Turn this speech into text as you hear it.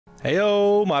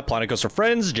Heyo, my Planet Coaster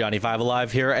friends, Johnny5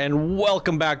 Alive here, and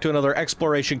welcome back to another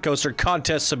Exploration Coaster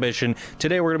contest submission.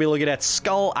 Today we're going to be looking at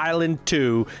Skull Island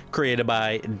 2, created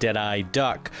by Deadeye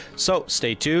Duck. So,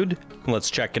 stay tuned, and let's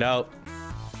check it out.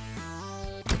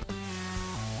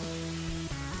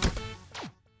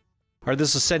 Alright,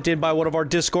 this is sent in by one of our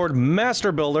Discord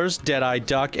master builders, Deadeye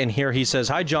Duck, and here he says,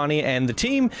 "Hi Johnny and the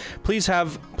team, please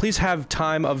have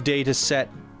time of day to set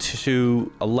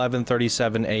to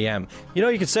 11:37 a.m. You know,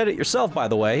 you can set it yourself, by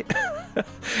the way.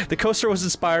 The coaster was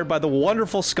inspired by the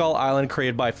wonderful Skull Island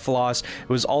created by Floss. It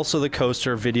was also the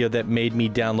coaster video that made me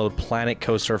download Planet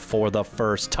Coaster for the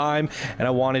first time, and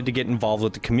I wanted to get involved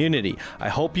with the community. I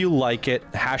hope you like it.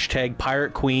 Hashtag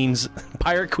Pirate Queens,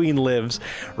 Pirate Queen lives.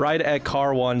 Ride at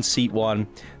Car 1, Seat 1.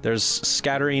 There's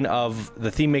scattering of the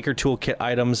Theme Maker Toolkit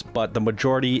items, but the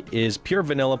majority is pure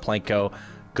vanilla Planko.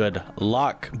 Good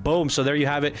luck." Boom. So there you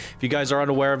have it. If you guys are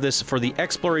unaware of this, for the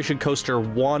Exploration Coaster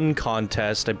 1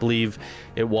 contest, I believe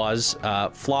it was,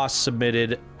 Floss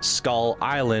submitted Skull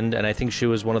Island, and I think she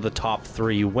was one of the top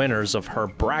 3 winners of her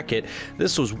bracket.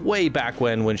 This was way back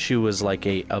when she was like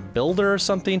a builder or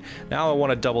something. Now I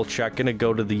want to double check. Gonna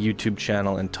go to the YouTube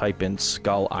channel and type in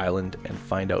Skull Island and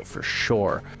find out for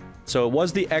sure. So it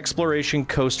was the Exploration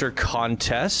Coaster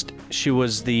contest. She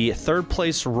was the 3rd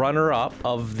place runner-up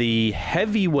of the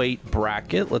heavyweight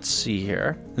bracket. Let's see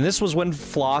here. And this was when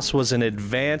Floss was an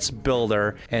advanced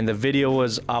builder, and the video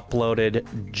was uploaded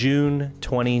June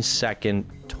 22nd,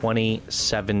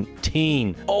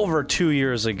 2017. Over 2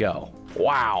 years ago.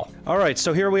 Wow. All right,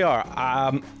 so here we are.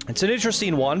 It's an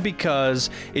interesting one because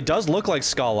it does look like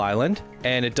Skull Island,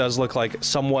 and it does look like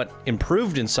somewhat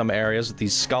improved in some areas with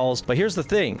these skulls. But here's the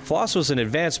thing. Floss was an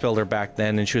advanced builder back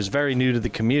then, and she was very new to the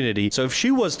community. So if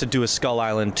she was to do a Skull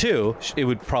Island 2, it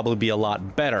would probably be a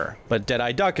lot better. But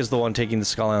Deadeye Duck is the one taking the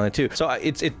Skull Island 2. So I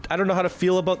don't know how to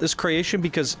feel about this creation,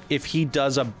 because if he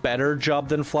does a better job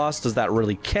than Floss, does that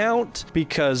really count?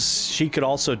 Because she could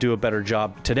also do a better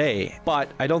job today. But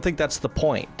I don't think that's the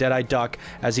point. Deadeye Duck,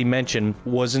 as he mentioned,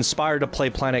 was inspired to play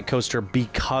Planet Coaster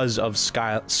because of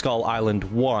Skull Island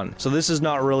 1. So this is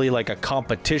not really like a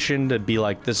competition to be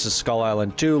like, this is Skull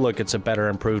Island 2, look, it's a better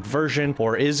improved version.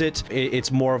 Or is it?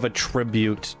 It's more of a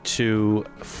tribute to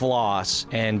Floss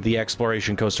and the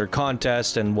Exploration Coaster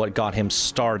contest and what got him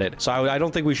started. So I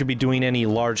don't think we should be doing any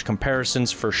large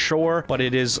comparisons for sure, but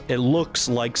it looks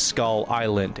like Skull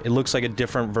Island. It looks like a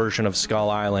different version of Skull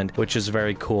Island, which is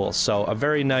very cool. So a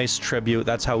very nice tribute.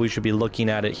 That's how we should be looking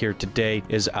at it here today,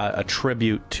 is a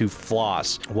tribute to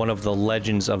Floss, one of the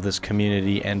legends of this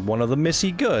community and one of the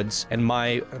Missy Goods and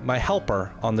my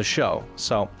helper on the show.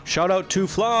 So shout out to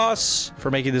Floss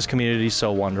for making this community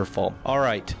so wonderful. All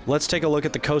right, let's take a look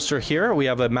at the coaster here. We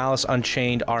have a Malice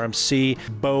Unchained RMC.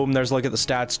 Boom, there's a look at the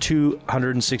stats.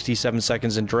 267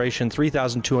 seconds in duration,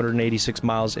 3,286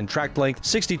 miles in track length,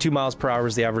 62 miles per hour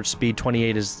is the average speed,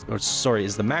 28 is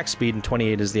the max speed, and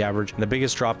 28 is the average. And the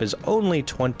biggest drop is only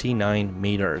 29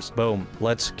 meters. Boom,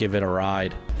 let's give it a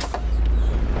ride.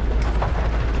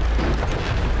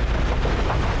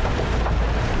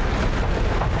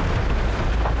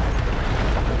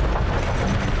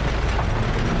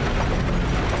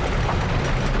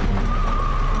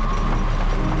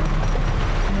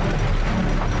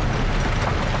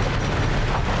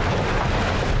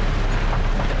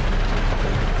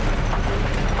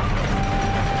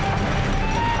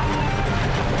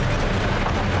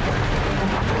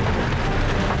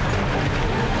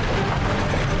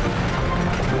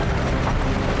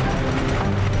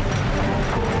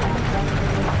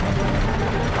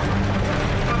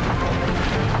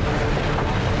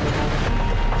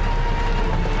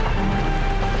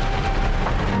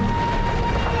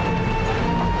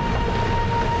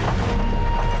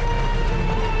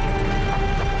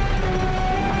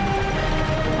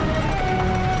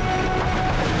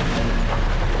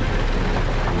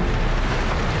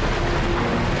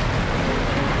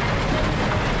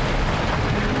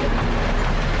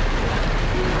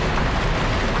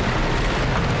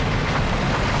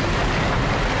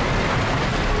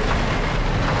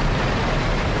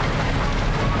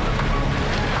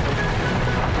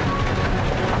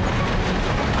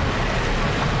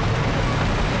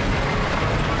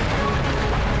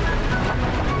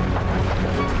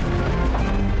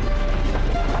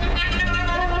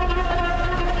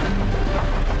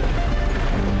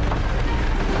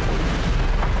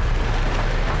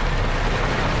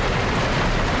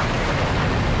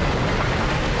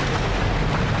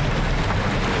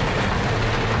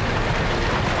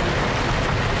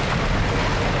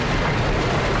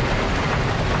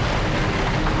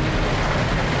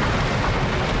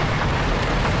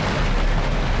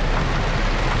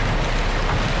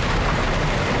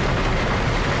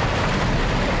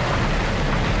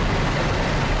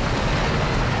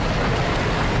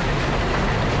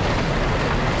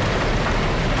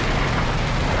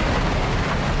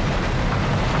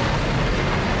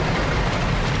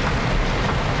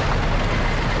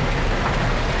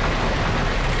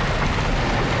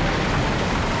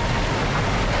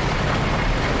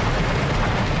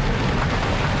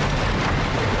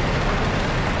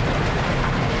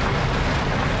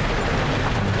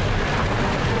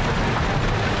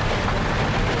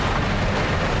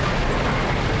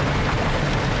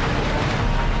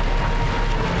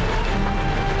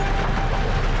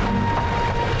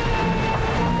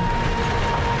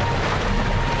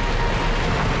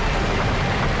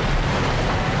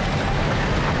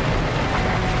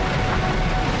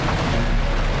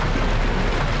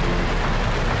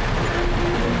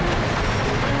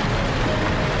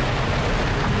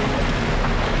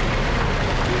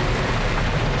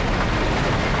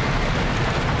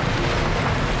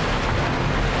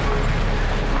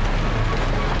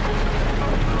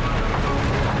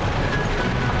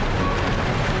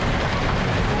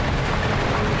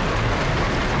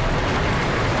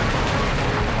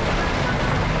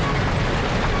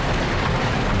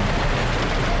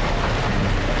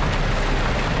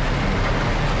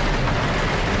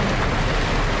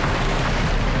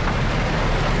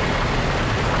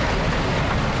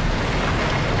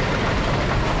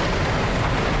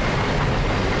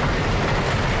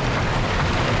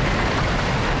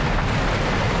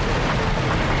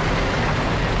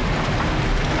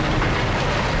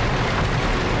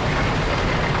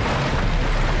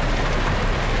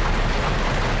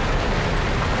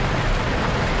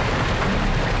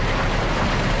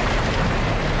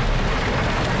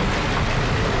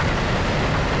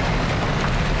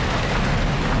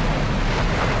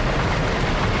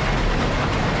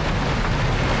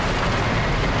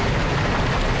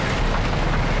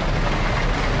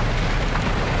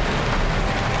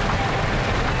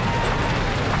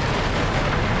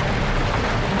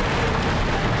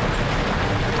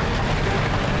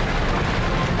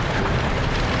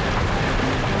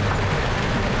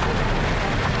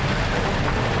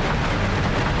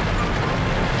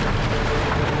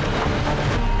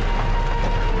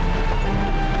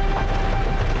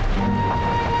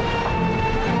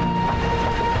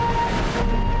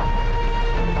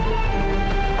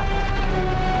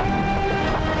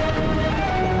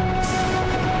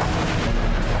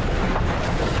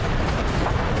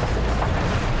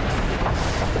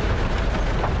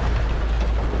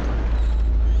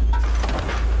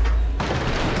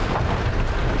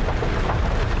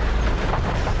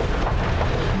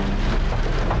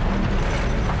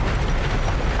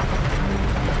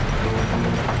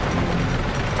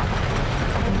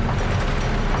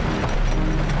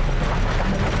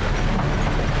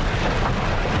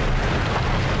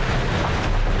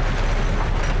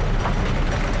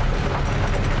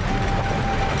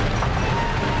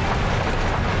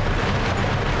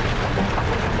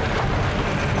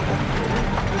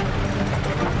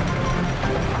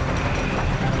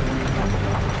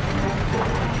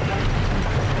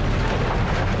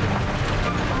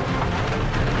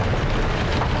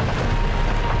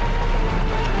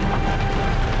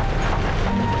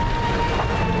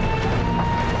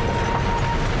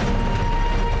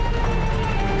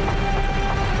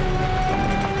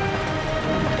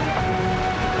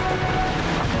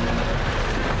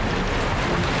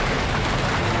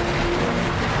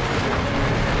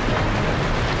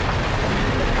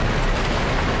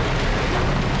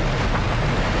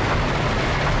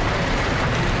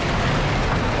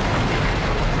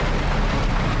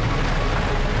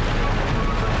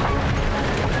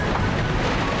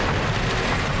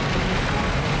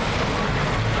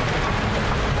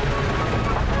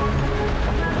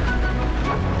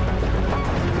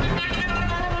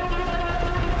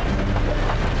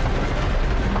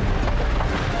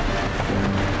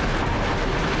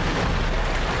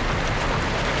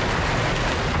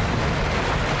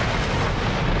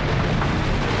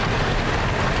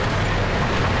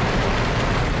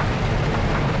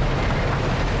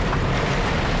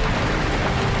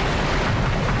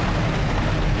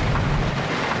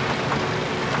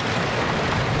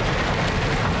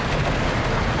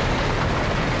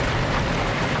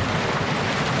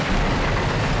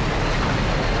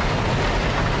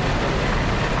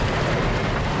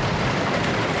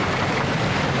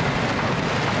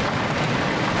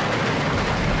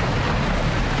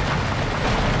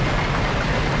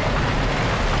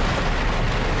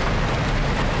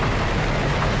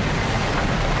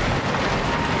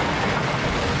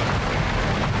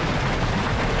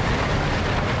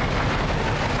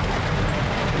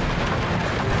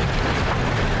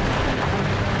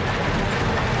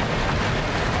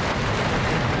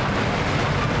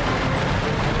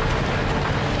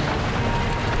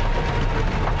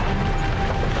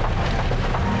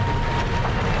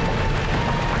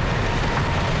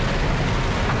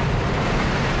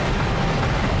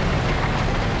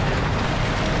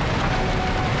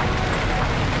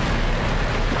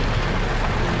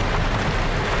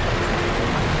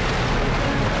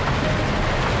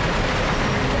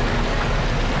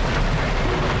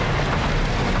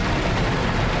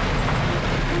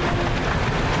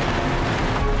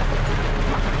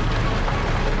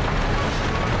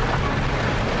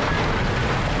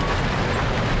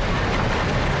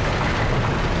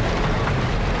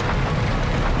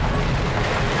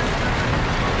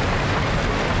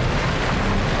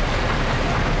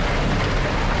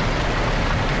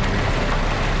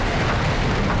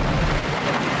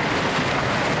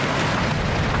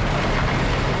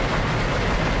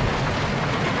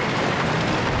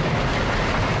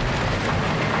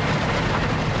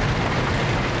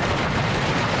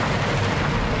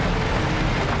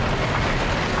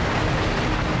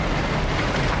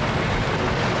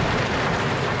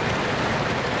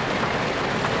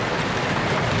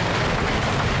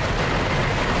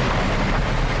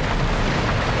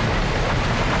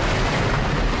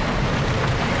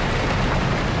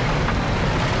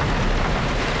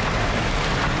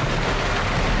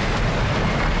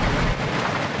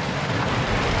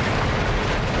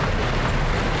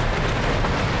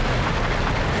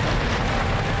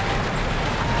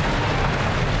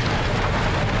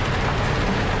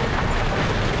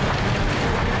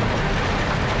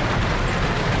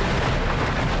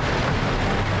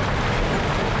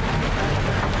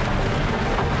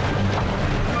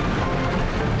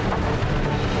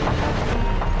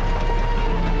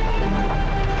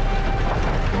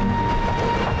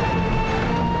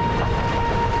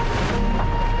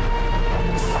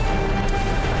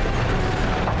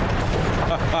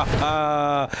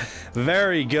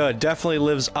 Very good. Definitely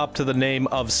lives up to the name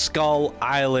of Skull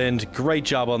Island. Great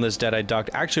job on this Deadeye Duck.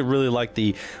 Actually really like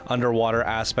the underwater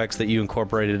aspects that you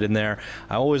incorporated in there.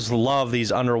 I always love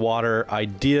these underwater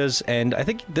ideas, and I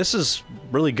think this is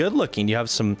really good looking. You have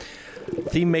some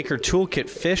Theme Maker Toolkit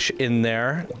fish in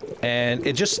there, and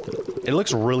it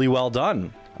looks really well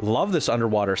done. Love this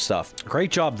underwater stuff. Great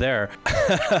job there.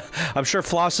 I'm sure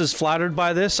Floss is flattered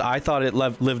by this. I thought it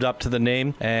lived up to the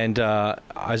name, and I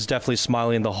was definitely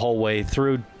smiling the whole way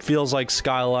through. Feels like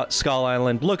Skull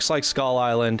Island, looks like Skull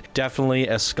Island. Definitely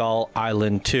a Skull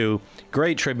Island 2.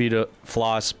 Great tribute to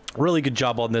Floss. Really good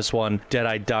job on this one,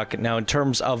 Deadeye Duck. Now, in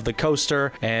terms of the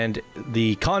coaster and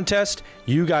the contest,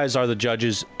 you guys are the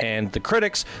judges and the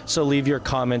critics, so leave your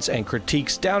comments and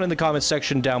critiques down in the comment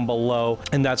section down below.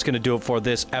 And that's going to do it for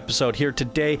this episode here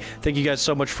today. Thank you guys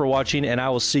so much for watching, and I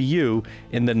will see you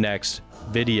in the next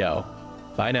video.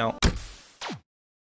 Bye now.